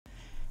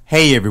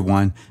Hey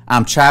everyone,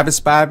 I'm Travis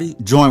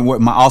Spivey, joined with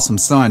my awesome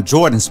son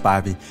Jordan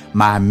Spivey,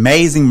 my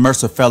amazing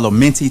Mercer Fellow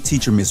mentee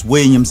teacher Miss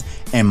Williams,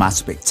 and my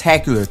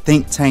spectacular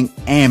think tank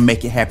and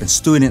make it happen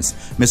students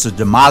Mr.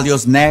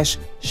 Demalios Nash,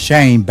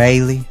 Shane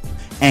Bailey,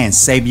 and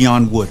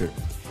Savion Woodard.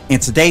 In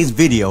today's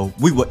video,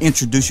 we will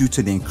introduce you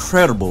to the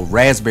incredible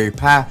Raspberry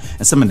Pi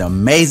and some of the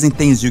amazing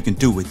things you can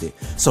do with it.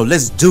 So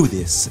let's do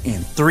this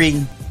in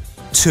 3,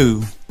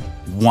 2,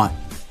 1.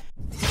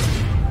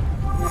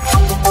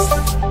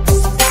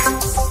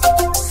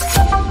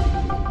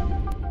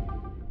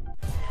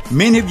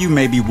 Many of you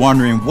may be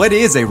wondering, what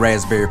is a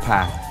Raspberry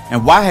Pi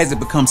and why has it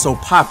become so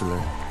popular?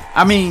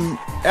 I mean,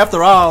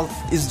 after all,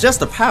 it's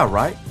just a Pi,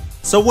 right?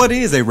 So what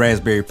is a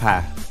Raspberry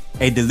Pi?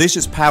 A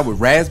delicious pie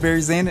with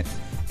raspberries in it?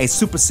 A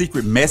super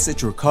secret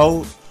message or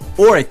code?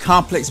 Or a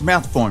complex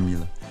math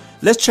formula?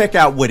 Let's check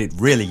out what it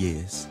really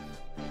is.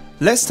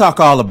 Let's talk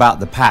all about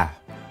the Pi.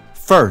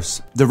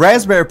 First, the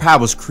Raspberry Pi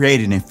was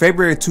created in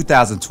February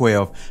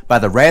 2012 by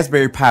the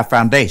Raspberry Pi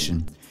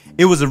Foundation.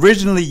 It was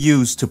originally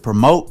used to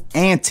promote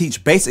and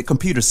teach basic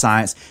computer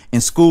science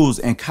in schools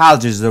and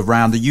colleges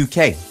around the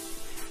UK.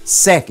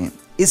 Second,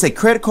 it's a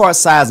credit card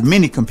sized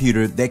mini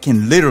computer that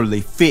can literally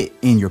fit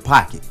in your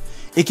pocket.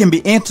 It can be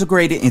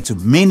integrated into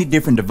many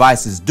different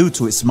devices due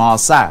to its small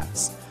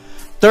size.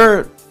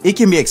 Third, it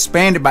can be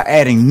expanded by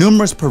adding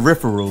numerous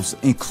peripherals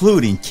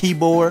including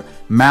keyboard,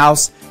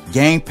 mouse,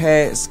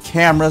 gamepads,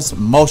 cameras,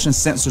 motion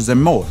sensors,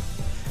 and more.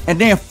 And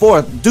then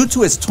fourth, due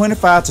to its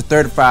 25 to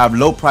 35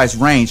 low price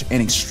range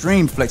and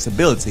extreme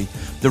flexibility,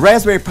 the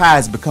Raspberry Pi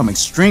has become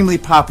extremely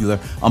popular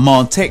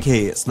among tech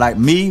heads like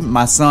me,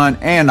 my son,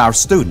 and our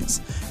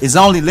students. Its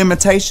only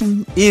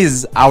limitation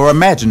is our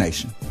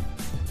imagination.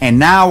 And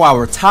now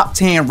our top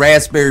 10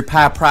 Raspberry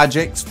Pi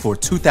projects for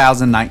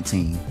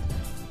 2019.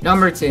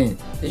 Number 10.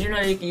 Did you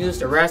know you can use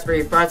the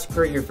Raspberry Pi to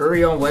create your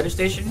very own weather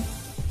station?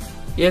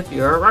 Yep,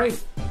 you are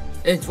right.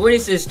 In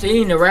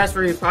 2016, the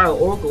Raspberry Pi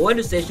Oracle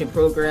Weather Station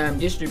program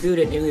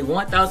distributed nearly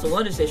 1,000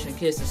 weather station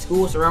kits to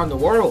schools around the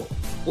world.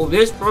 Well,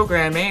 this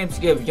program aims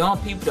to give young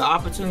people the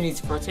opportunity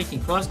to partake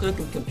in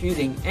cross-curricular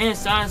computing and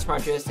science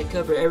projects that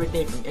cover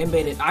everything from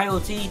embedded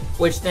IoT,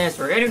 which stands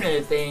for Internet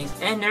of Things,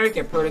 and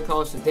networking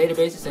protocols to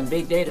databases and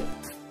big data.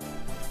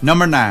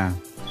 Number 9.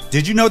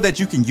 Did you know that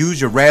you can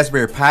use your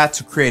Raspberry Pi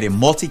to create a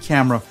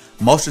multi-camera,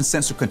 motion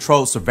sensor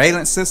controlled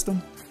surveillance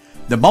system?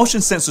 The motion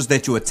sensors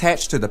that you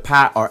attach to the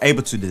Pi are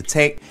able to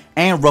detect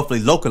and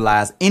roughly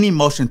localize any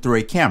motion through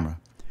a camera.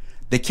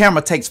 The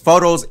camera takes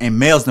photos and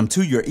mails them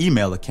to your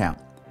email account.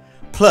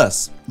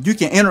 Plus, you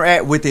can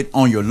interact with it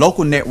on your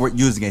local network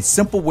using a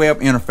simple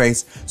web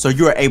interface so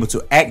you are able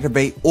to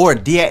activate or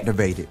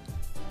deactivate it.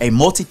 A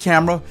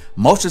multi-camera,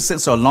 motion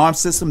sensor alarm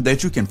system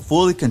that you can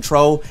fully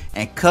control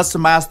and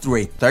customize through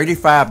a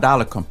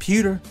 $35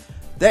 computer?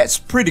 That's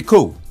pretty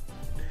cool.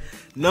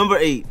 Number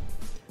 8.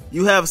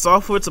 You have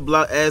software to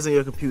block ads on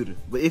your computer,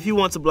 but if you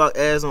want to block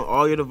ads on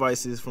all your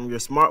devices from your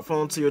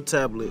smartphone to your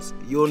tablets,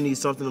 you'll need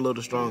something a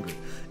little stronger.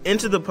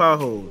 Enter the Pi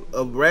Hole,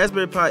 a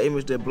Raspberry Pi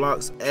image that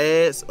blocks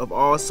ads of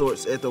all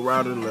sorts at the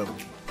router level.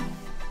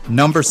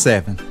 Number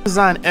 7.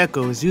 Design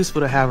Echo is useful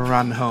to have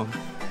around the home.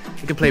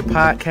 You can play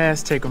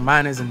podcasts, take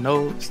reminders and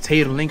notes, tell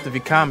you the length of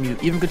your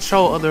commute, even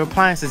control other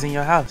appliances in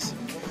your house.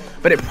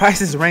 But at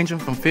prices ranging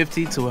from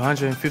 $50 to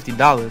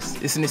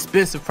 $150, it's an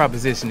expensive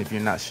proposition if you're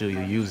not sure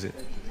you'll use it.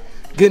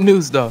 Good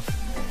news though,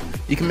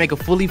 you can make a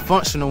fully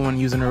functional one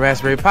using a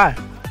Raspberry Pi.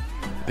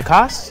 The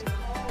cost?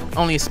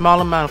 Only a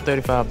small amount of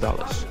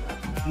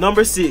 $35.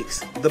 Number 6.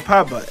 The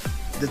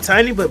PiBot. The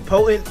tiny but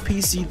potent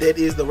PC that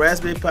is the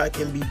Raspberry Pi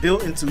can be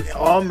built into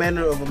all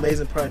manner of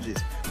amazing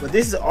projects, but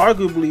this is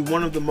arguably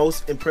one of the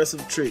most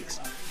impressive tricks,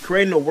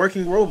 creating a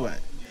working robot.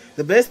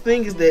 The best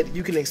thing is that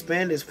you can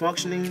expand its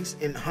functionings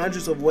in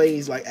hundreds of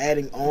ways, like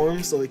adding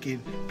arms so it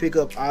can pick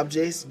up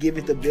objects, give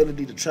it the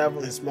ability to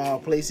travel in small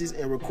places,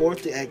 and record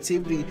the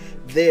activity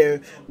there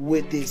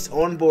with its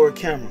onboard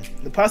camera.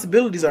 The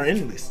possibilities are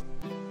endless.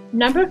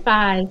 Number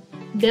 5.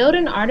 Build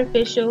an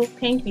artificial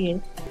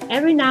pancreas.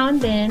 Every now and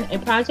then, a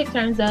project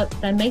turns up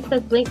that makes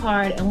us blink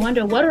hard and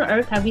wonder what on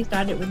earth have we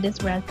started with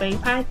this Raspberry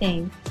Pi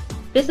thing.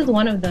 This is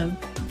one of them.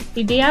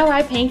 The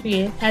DIY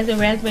pancreas has a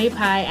Raspberry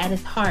Pi at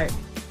its heart.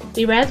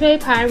 The Raspberry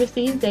Pi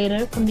receives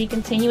data from the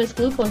continuous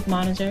glucose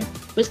monitor,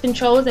 which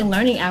controls a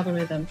learning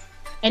algorithm,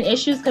 and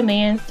issues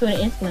commands to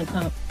an insulin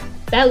pump.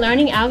 That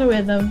learning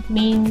algorithm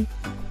means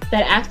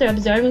that after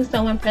observing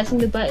someone pressing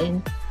the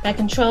button that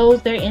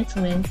controls their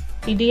insulin,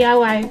 the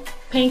DIY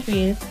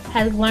pancreas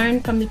has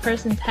learned from the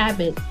person's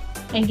habits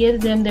and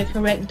gives them the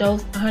correct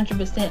dose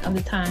 100% of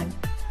the time,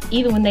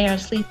 even when they are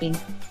sleeping.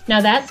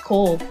 Now that's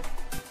cool.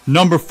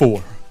 Number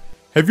 4.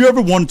 Have you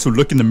ever wanted to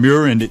look in the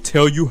mirror and it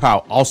tell you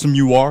how awesome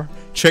you are,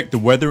 check the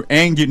weather,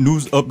 and get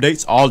news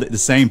updates all at the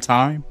same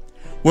time?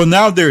 Well,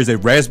 now there is a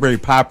Raspberry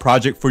Pi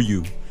project for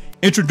you.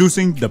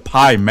 Introducing the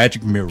Pi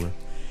Magic Mirror.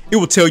 It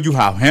will tell you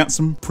how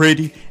handsome,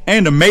 pretty,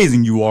 and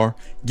amazing you are,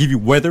 give you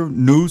weather,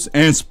 news,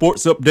 and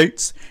sports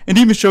updates, and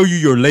even show you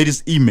your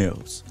latest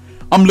emails.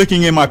 I'm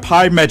looking in my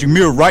Pi Magic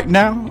Mirror right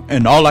now,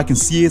 and all I can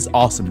see is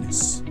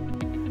awesomeness.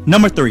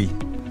 Number 3.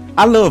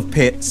 I love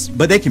pets,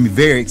 but they can be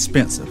very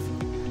expensive.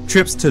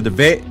 Trips to the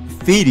vet,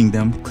 feeding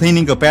them,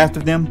 cleaning up after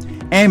them,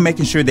 and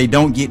making sure they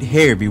don't get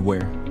hair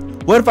everywhere.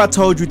 What if I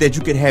told you that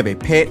you could have a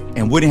pet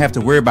and wouldn't have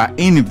to worry about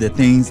any of the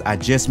things I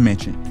just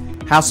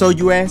mentioned? How so,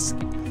 you ask?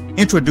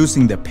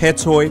 Introducing the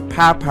Petoy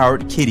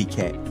Pi-powered kitty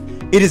cat.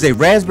 It is a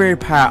Raspberry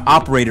Pi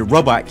operated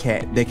robot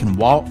cat that can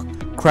walk,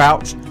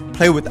 crouch,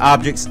 play with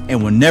objects,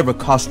 and will never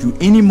cost you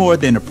any more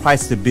than the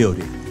price to build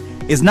it.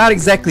 It's not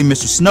exactly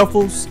Mr.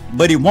 Snuffles,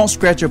 but it won't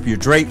scratch up your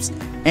drapes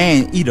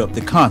and eat up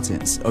the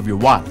contents of your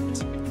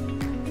wallet.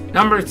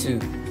 Number 2.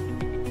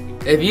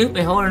 If you've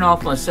been holding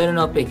off on setting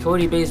up a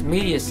Kodi-based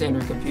media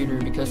center computer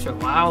because they're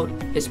loud,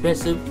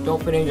 expensive,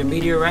 don't fit in your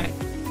media rack,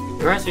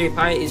 the Raspberry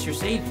Pi is your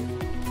savior.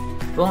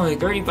 For only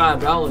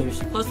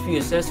 $35, plus a few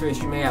accessories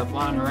you may have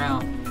flying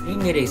around, you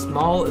can get a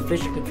small,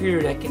 efficient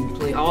computer that can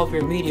play all of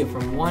your media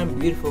from one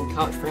beautiful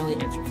couch-friendly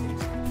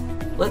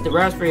interface. Let the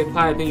Raspberry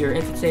Pi be your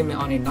entertainment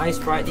on a nice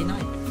Friday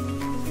night.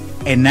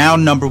 And now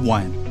number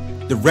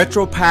 1, the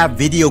RetroPie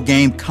video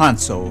game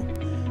console.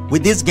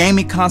 With this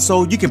gaming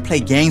console, you can play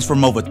games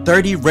from over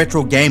 30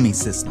 retro gaming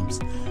systems.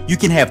 You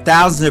can have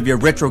thousands of your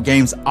retro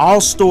games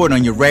all stored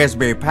on your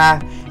Raspberry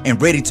Pi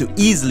and ready to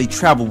easily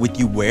travel with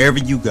you wherever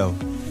you go.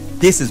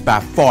 This is by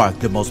far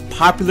the most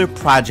popular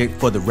project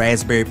for the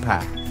Raspberry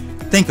Pi.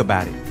 Think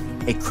about it,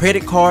 a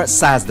credit card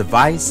sized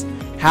device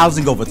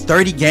housing over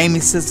 30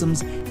 gaming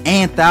systems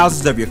and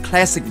thousands of your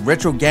classic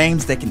retro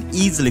games that can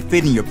easily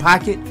fit in your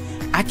pocket.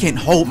 I can't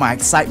hold my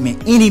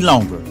excitement any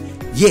longer.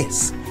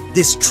 Yes,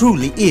 this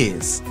truly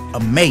is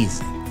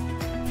amazing.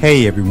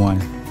 Hey everyone,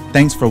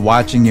 thanks for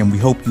watching and we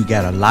hope you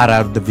got a lot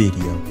out of the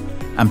video.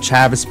 I'm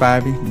Travis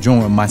Spivey,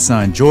 joined with my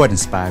son Jordan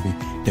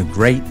Spivey, the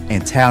great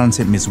and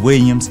talented Miss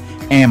Williams,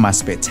 and my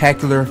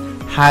spectacular,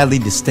 highly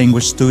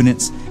distinguished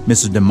students,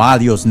 Mr.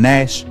 Demalios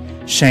Nash,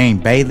 Shane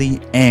Bailey,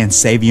 and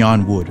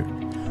Savion Woodard.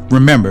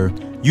 Remember,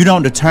 you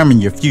don't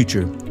determine your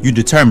future, you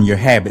determine your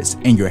habits,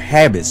 and your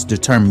habits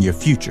determine your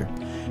future.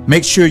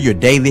 Make sure your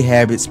daily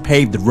habits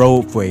pave the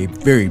road for a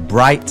very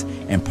bright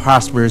and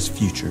prosperous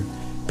future.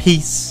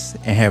 Peace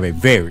and have a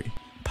very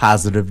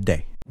positive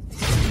day.